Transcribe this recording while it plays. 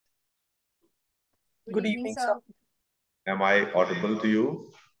Good evening, sir. Am I audible to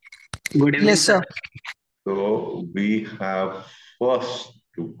you? Good evening, Yes, sir. So we have first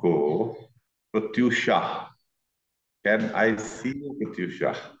to go Pratyusha. Can I see you,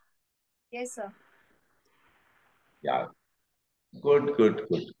 Pratyusha? Yes, sir. Yeah. Good.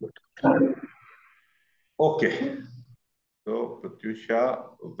 Okay. So Pratyusha,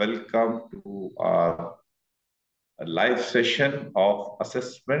 welcome to our live session of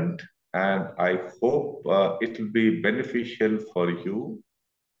assessment, and I hope it will be beneficial for you.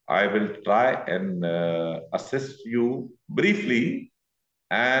 I will try and assist you briefly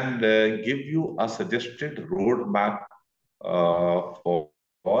and give you a suggested roadmap for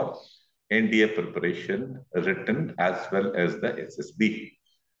NDA preparation written as well as the SSB.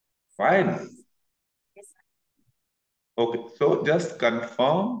 Fine. Yes, sir. Okay, so just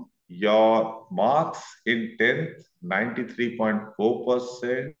confirm your marks in 10th,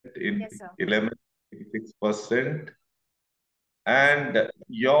 93.4%, in Yes, sir. 11th, 86%, and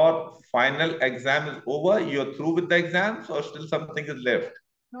your final exam is over. You're through with the exams or still something is left?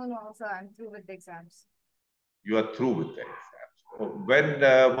 No, sir. I'm through with the exams. You are through with the exams. When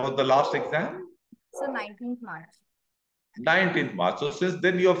was the last exam? So 19th March. 19th March. So since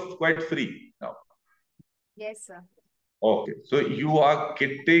then you're quite free now. Yes, sir. Okay, so you are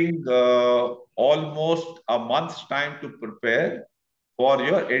getting almost a month's time to prepare for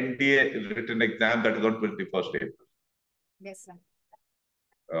your NDA written exam that is on 21st April. Yes, sir.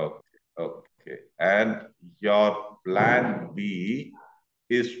 Okay. And your plan B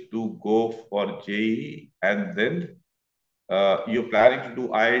is to go for JEE and then you're planning to do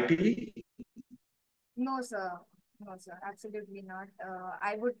IIT? No, sir. No, sir. Absolutely not.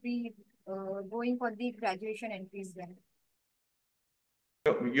 I would be going for the graduation entries then.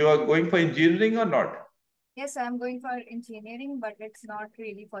 You are going for engineering or not? Yes, I'm going for engineering, but it's not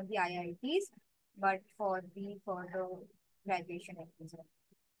really for the IITs, but for the graduation entries.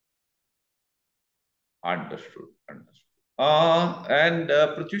 Understood. And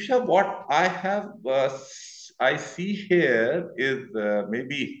Pratyusha, what I have, I see here is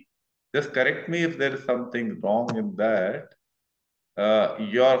maybe, just correct me if there is something wrong in that.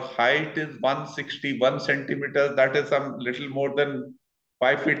 Your height is 161 centimeters. That is some little more than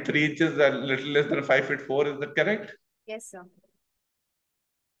 5 feet 3 inches, a little less than 5 feet 4. Is that correct? Yes, sir.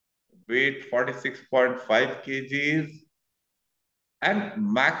 Weight 46.5 kgs. And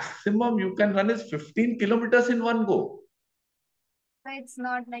maximum you can run is 15 kilometers in one go. It's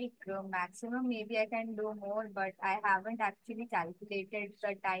not like maximum. Maybe I can do more, but I haven't actually calculated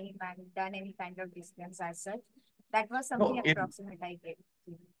the time and done any kind of distance as such. That was something No, approximate I did.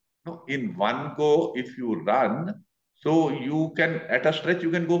 in one go, if you run, so you can, at a stretch, you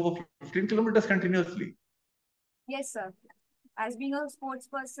can go for 15 kilometers continuously. Yes, sir. As being a sports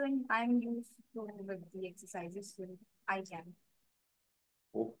person, I'm used to with the exercises, so I can.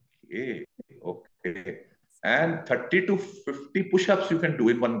 Okay. And 30 to 50 push-ups you can do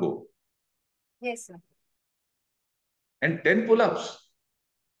in one go. Yes, sir. And 10 pull-ups.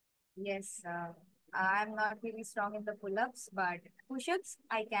 Yes, I'm not really strong in the pull-ups, but push-ups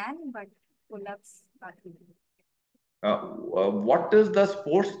I can, but pull-ups not really. What is the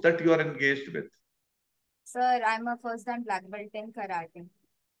sports that you are engaged with? Sir, I'm a first dan black belt in karate.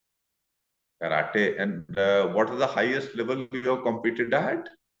 Karate. And what is the highest level you have competed at?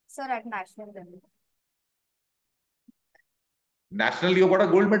 Sir, at national level. National, you got a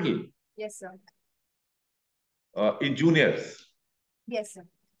gold medal. Yes, sir. In juniors. Yes, sir.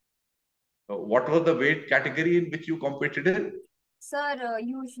 What was the weight category in which you competed in? Sir,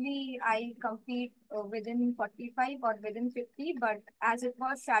 usually I compete within 45 or within 50, but as it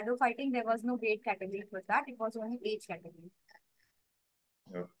was shadow fighting, there was no weight category for that. It was only age category.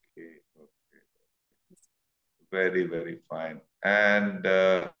 Okay. Very fine. And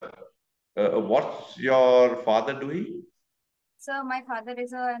what's your father doing? Sir, my father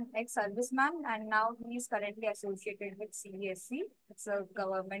is an ex-serviceman and now he is currently associated with CESC. It's a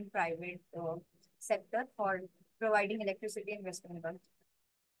government private sector for providing electricity in West Bengal.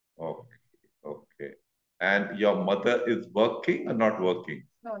 Okay. And your mother is working or not working?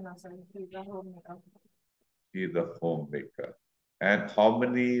 No, sir. He's a homemaker. She's a homemaker. And how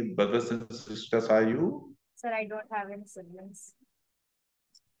many brothers and sisters are you? Sir, I don't have any siblings.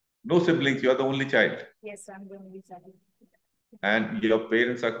 No siblings, you are the only child. Yes, I'm the only child. And your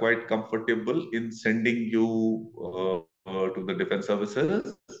parents are quite comfortable in sending you to the defense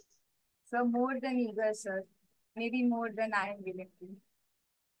services? So more than eager, sir. Maybe more than I am willing to.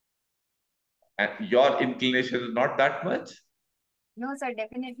 And your inclination is not that much? No, sir,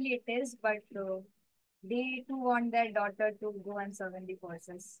 definitely it is, but they too want their daughter to go and serve in the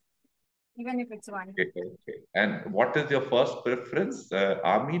forces. even if it's one. Okay, okay. And what is your first preference?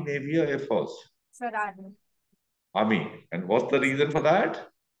 Army, Navy, or Air Force? Sir, Army. Army. And what's the reason for that?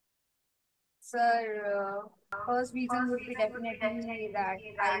 Sir, first reason would be definitely that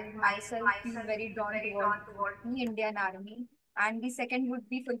I myself feel very drawn toward the Indian Army. And the second would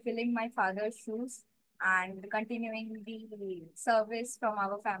be fulfilling my father's shoes and continuing the service from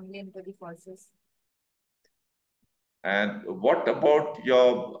our family into the forces. And what about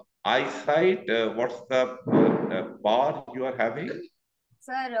your eyesight? What's the power you are having?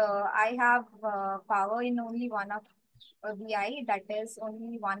 Sir, I have power in only one of the eye, that is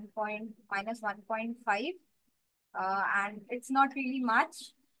only 1.5, and it's not really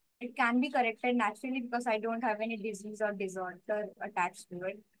much. It can be corrected naturally because I don't have any disease or disorder attached to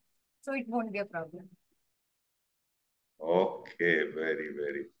it, so it won't be a problem. Okay, very,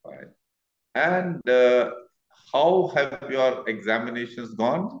 very fine. And how have your examinations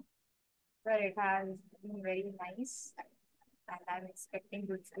gone? Sir, it has been very nice, and I'm expecting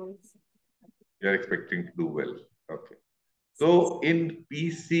good scores. You're expecting to do well. Okay. So in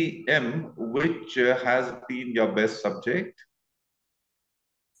PCM, which has been your best subject?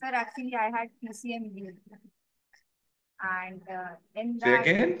 Sir, actually, I had PCMB, and in Say that,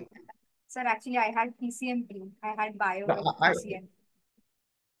 again? sir, actually, I had PCMB. I had bio with PCM.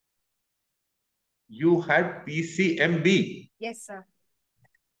 You had PCMB. Yes, sir.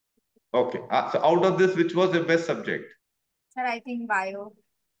 Okay. So out of this, which was your best subject? Sir, I think bio.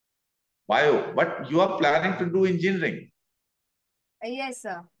 Bio. But you are planning to do engineering. Yes,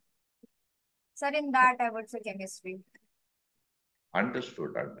 sir. Sir, in that, I would say chemistry.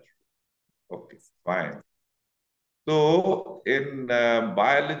 Understood. Understood. Okay. Fine. So in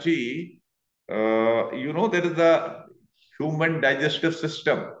biology, there is a human digestive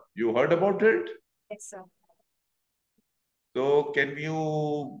system. You heard about it? Yes, sir. So can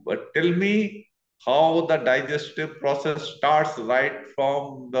you tell me how the digestive process starts right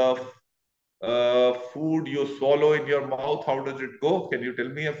from the food you swallow in your mouth? How does it go? Can you tell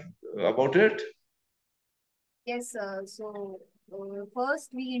me about it? Yes, sir. So,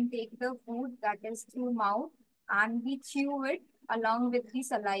 first we intake the food that is through mouth and we chew it along with the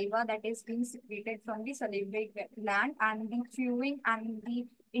saliva that is being secreted from the salivary gland, and the chewing and the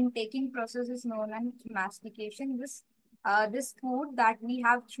intaking process is known as mastication. This food that we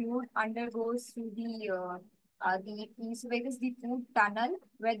have chewed undergoes through the esophagus, the food tunnel,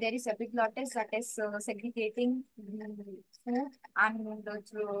 where there is epiglottis that is segregating the food and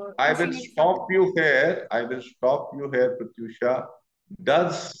I will pushing it from. stop you here. I will stop you here, Pratyusha.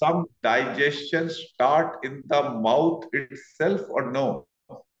 Does some digestion start in the mouth itself or no?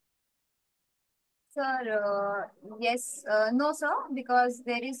 Sir, yes, no, sir, because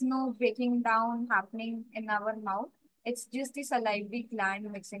there is no breaking down happening in our mouth. It's just the salivary gland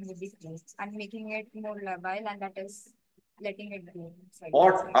mixing with the food and making it more labile, and that is letting it go.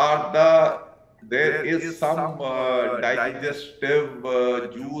 What are there is some digestive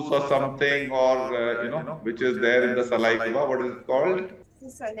juice or something, or, which is there in the saliva. What is it called? The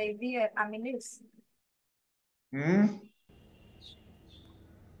salivary amylase. Hmm?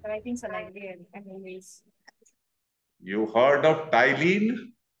 But I think salivary amylase. You heard of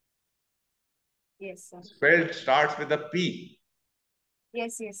Tylene? Yes, sir. Spelled starts with a P.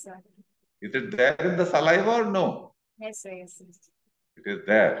 Yes, yes, sir. Is it there in the saliva or no? Yes, sir. Yes, yes. It is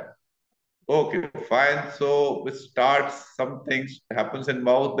there. Okay, fine. So it starts, some things happens in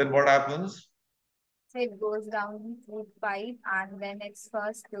mouth, then what happens? So it goes down the food pipe, and then it's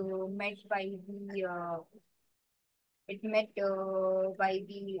first met by the it met by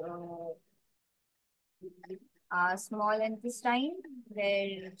the small intestine,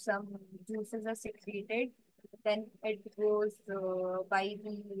 where some juices are secreted. Then it goes by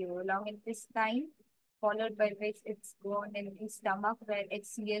the long intestine, followed by which it's gone in the stomach, where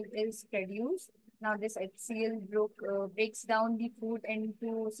HCl is produced. Now this HCl breaks down the food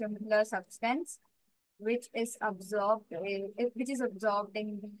into similar substance, which is absorbed in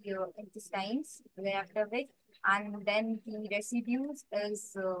the intestines, thereafter which, and then the residues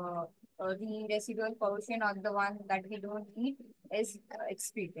is the residual portion, or the one that we don't eat, is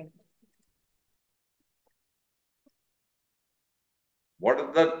excreted. What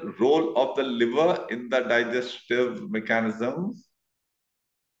is the role of the liver in the digestive mechanism?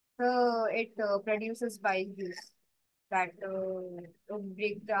 So it produces bile juice that What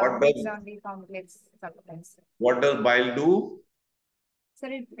breaks does down the complex substance. what does bile do? So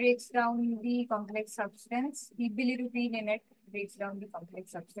it breaks down the complex substance. The bilirubin in it breaks down the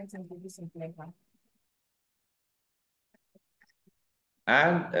complex substance into the simpler one.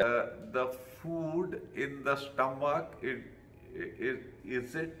 And the food in the stomach,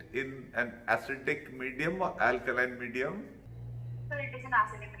 is it in an acidic medium or alkaline medium? Sir, it is an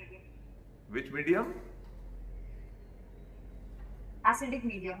acidic medium. Which medium? Acidic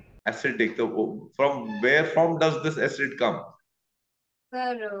medium. Acidic. So from where from does this acid come?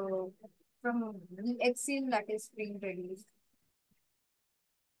 Sir, from the HCl that is being released.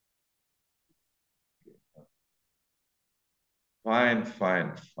 Fine,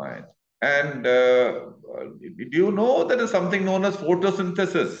 fine, fine. And do you know there is something known as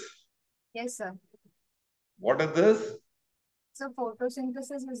photosynthesis? Yes, sir. What is this? So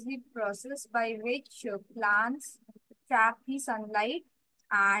photosynthesis is the process by which plants trap the sunlight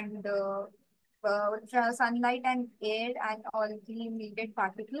and sunlight and air and all the needed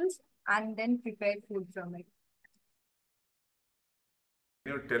particles and then prepare food from it.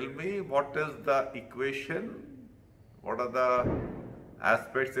 Can you tell me what is the equation? What are the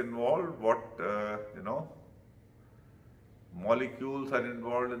aspects involved? What, molecules are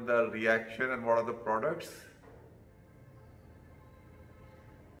involved in the reaction and what are the products?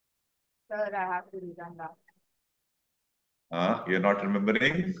 Sir, I have to read on that. You're not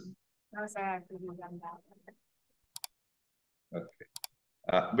remembering? No, sir, I have to read on that. Okay.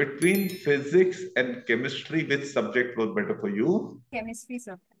 Between physics and chemistry, which subject was better for you? Chemistry,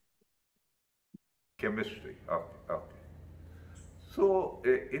 sir. Chemistry. Okay. Okay. So,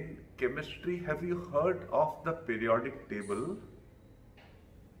 in chemistry, have you heard of the periodic table?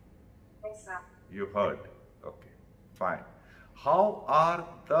 Yes, sir. You heard. Okay. Fine. How are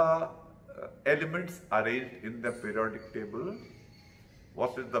the elements arranged in the periodic table?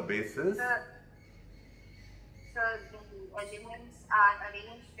 What is the basis? Sir, the elements are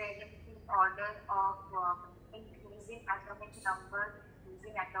arranged in the order of increasing atomic number,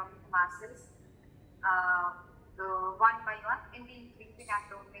 increasing atomic masses, the one by one in the increasing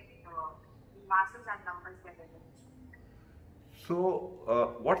atomic masses and numbers get arranged. So,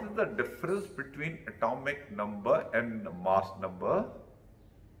 what is the difference between atomic number and mass number?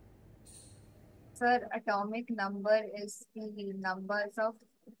 Sir, atomic number is the numbers of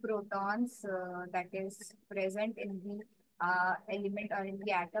protons that is present in the element or in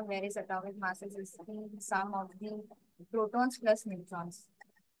the atom, whereas atomic masses is the sum of the protons plus neutrons.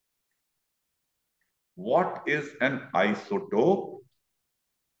 What is an isotope?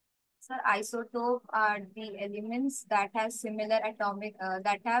 Sir, isotope are the elements that have similar atomic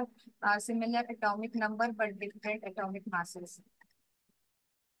number but different atomic masses.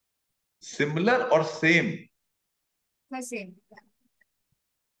 Similar or same? The same.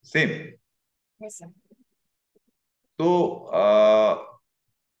 Same. Yes, sir. So,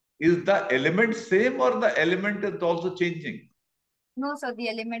 is the element same or the element is also changing? No, sir, the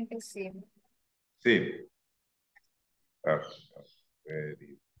element is same. Same.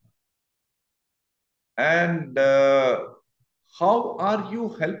 Very. And how are you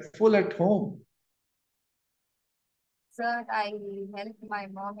helpful at home? Sir, I help my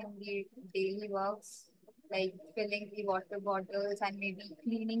mom in the daily works, like filling the water bottles and maybe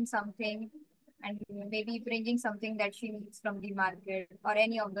cleaning something and maybe bringing something that she needs from the market or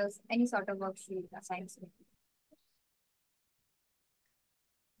any sort of work she assigns me.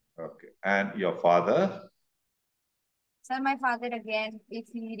 Okay. And your father? Sir, my father again, if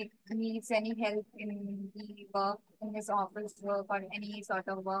he needs any help in the work, in his office work or any sort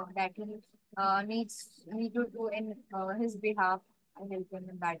of work that he needs me to do in his behalf, I help him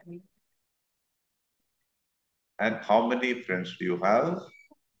in that way. And how many friends do you have?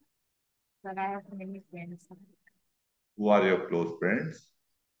 Sir, I have many friends. Who are your close friends?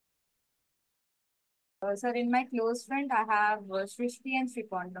 Sir, in my close friend, I have Srishti and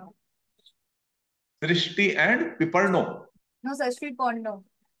Sripondo. Srishti and Piparno. No, sir, Sripondo.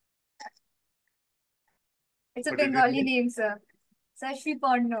 It's a What did you Bengali say? name, sir. Sir,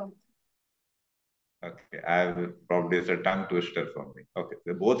 Sripondo. Okay, probably it's a tongue twister for me. Okay,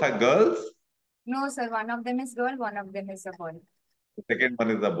 so both are girls. No, sir, one of them is girl, one of them is a boy. The second one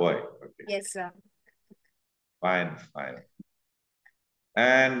is a boy. Okay, Yes, sir. fine, fine.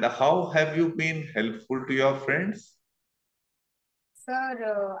 And how have you been helpful to your friends?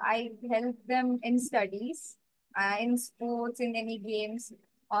 Sir, I help them in studies, in sports, in any games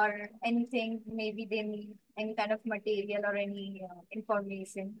or anything. Maybe they need any kind of material or any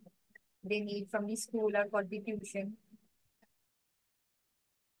information they need from the school or for the tuition.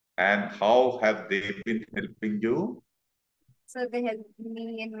 And how have they been helping you? So they help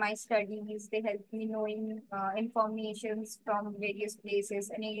me in my studies. They help me knowing informations from various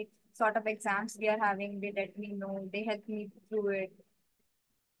places. Any sort of exams they are having, they let me know. They help me through it.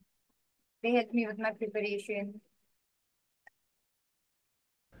 They help me with my preparation.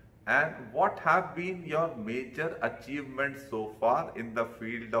 And what have been your major achievements so far in the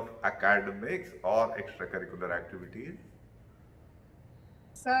field of academics or extracurricular activities?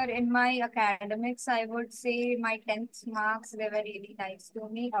 Sir, in my academics, I would say my 10th marks, they were really nice to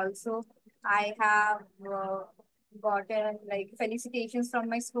me. Also, I have gotten like felicitations from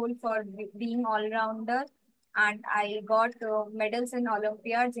my school for being all-rounder. And I got medals in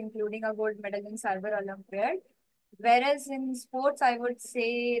Olympiads, including a gold medal in Cyber Olympiad. Whereas in sports, I would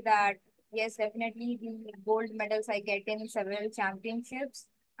say that yes, definitely the gold medals I get in several championships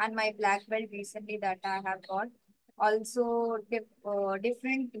and my black belt recently that I have got. Also,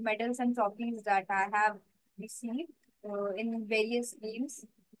 different medals and trophies that I have received in various games,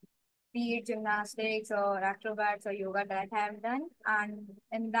 be it gymnastics or acrobats or yoga that I have done. And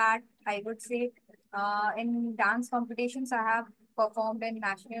in that, I would say in dance competitions, I have performed in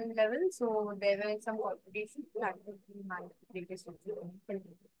national level. So there were some competitions that would be my greatest achievement.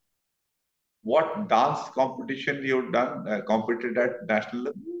 What dance competition you've done, competed at national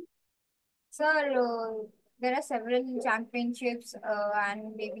level? Sir, there are several championships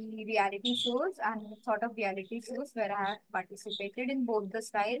and maybe reality shows and sort of reality shows where I have participated in both the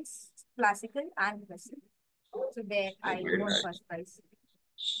styles, classical and western. So there Oh, I very won nice. first prize.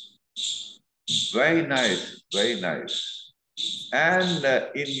 Very nice, very nice. And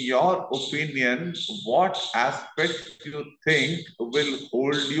in your opinion, what aspects you think will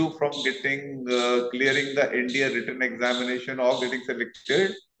hold you from getting clearing the NDA written examination or getting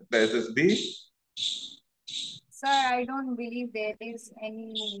selected the SSB? Sir, I don't believe there is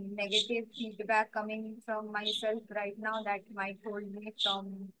any negative feedback coming from myself right now that might hold me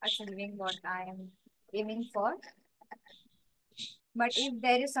from achieving what I am aiming for. But if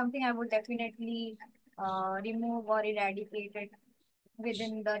there is something, I would definitely remove or eradicate it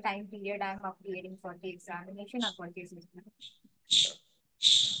within the time period I am appearing for the examination or for the assessment.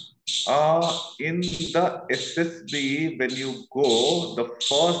 In the SSB, when you go, the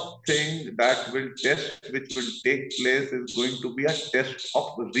first thing that will test, which will take place, is going to be a test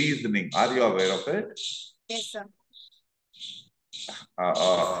of reasoning. Are you aware of it? Yes, sir. Have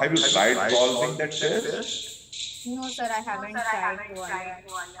you Have you tried tried solving solving that that test? test? No, sir, I haven't tried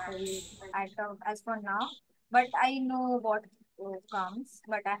to as for now. But I know what comes,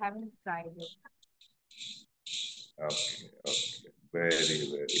 but I haven't tried it. Okay, okay. Very,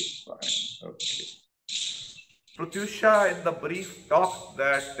 very fine. Okay. Pratyusha, in the brief talk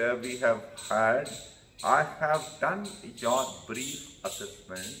that we have had, I have done your brief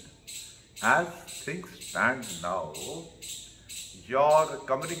assessment. As things stand now, your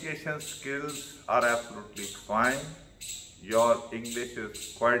communication skills are absolutely fine. Your English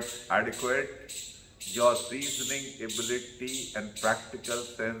is quite adequate. Your reasoning ability and practical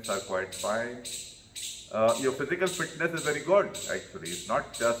sense are quite fine. Your physical fitness is very good, actually. It's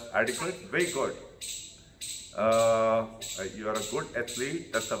not just adequate, very good. You are a good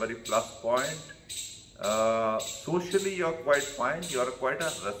athlete, that's a very plus point. Socially, you're quite fine. You're quite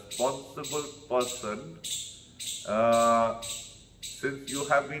a responsible person. Since you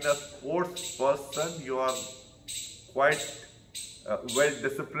have been a sports person, you are quite well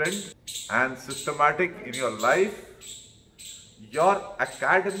disciplined and systematic in your life. Your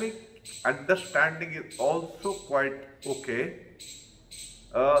academic understanding is also quite okay.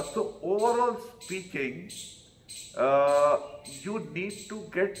 So overall speaking, you need to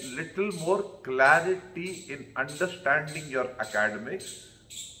get little more clarity in understanding your academics.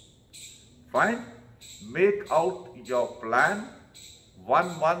 Fine. Make out your plan.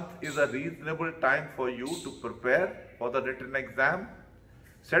 1 month is a reasonable time for you to prepare for the written exam.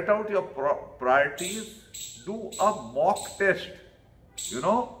 Set out your priorities. Do a mock test,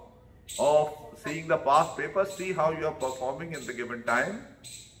 of seeing the past paper. See how you are performing in the given time.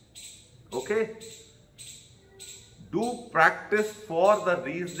 Okay. Do practice for the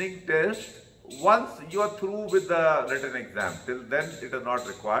reasoning test once you are through with the written exam. Till then, it is not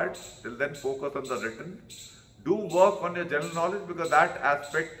required. Till then, focus on the written. Do work on your general knowledge, because that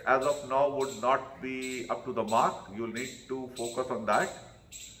aspect as of now would not be up to the mark. You'll need to focus on that.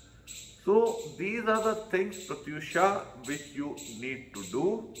 So these are the things, Pratyusha, which you need to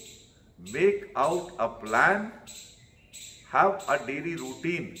do. Make out a plan. Have a daily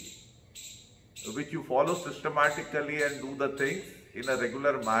routine which you follow systematically and do the things in a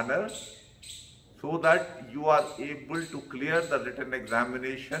regular manner, so that you are able to clear the written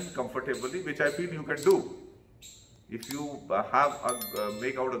examination comfortably, which I feel you can do. If you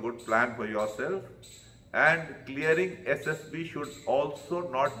make out a good plan for yourself, and clearing SSB should also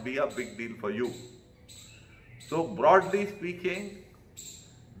not be a big deal for you. So broadly speaking,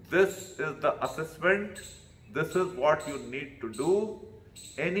 this is the assessment. This is what you need to do.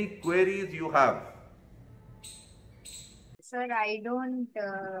 Any queries you have? Sir, I don't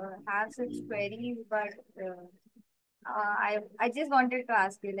have such queries, but I just wanted to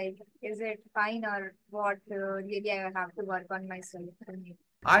ask you, like, is it fine or what? Really, I have to work on myself.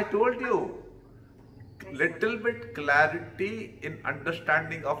 I told you, little bit clarity in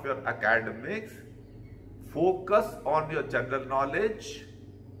understanding of your academics, focus on your general knowledge,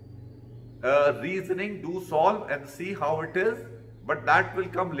 reasoning, do solve and see how it is, but that will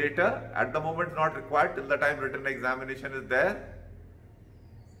come later. At the moment not required till the time written examination is there.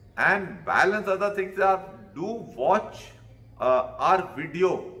 And balance other things are, do watch our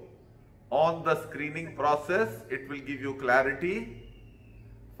video on the screening process. It will give you clarity.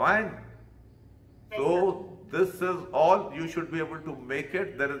 Fine. So this is all. You should be able to make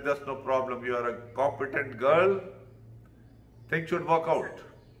it. There is just no problem. You are a competent girl. Things should work out.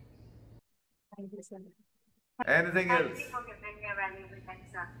 Thank you, sir. Anything else?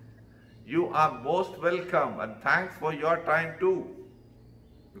 You are most welcome, and thanks for your time too,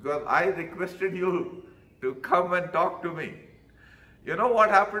 because I requested you to come and talk to me. You know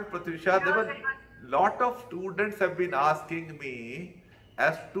what happened, Pratyusha? There were lot of students have been asking me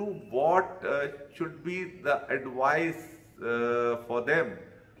as to what should be the advice for them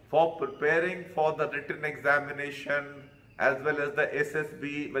for preparing for the written examination as well as the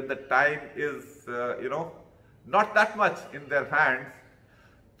SSB when the time is, not that much in their hands.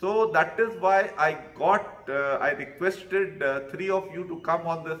 So that is why I requested three of you to come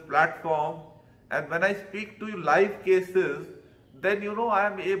on this platform, and when I speak to you live cases, then I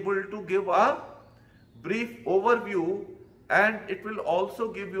am able to give a brief overview, and it will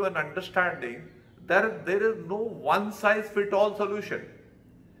also give you an understanding that there is no one size fit all solution.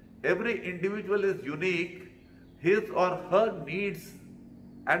 Every individual is unique. His or her needs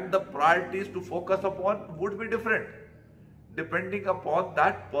and the priorities to focus upon would be different depending upon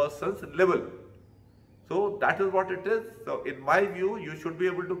that person's level. So that is what it is. So in my view, you should be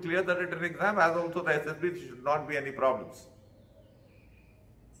able to clear the written exam as also the SSB. There should not be any problems.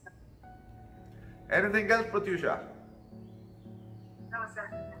 Anything else, Pratyusha? No, sir.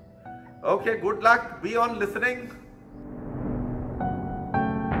 Okay, good luck. Be on listening.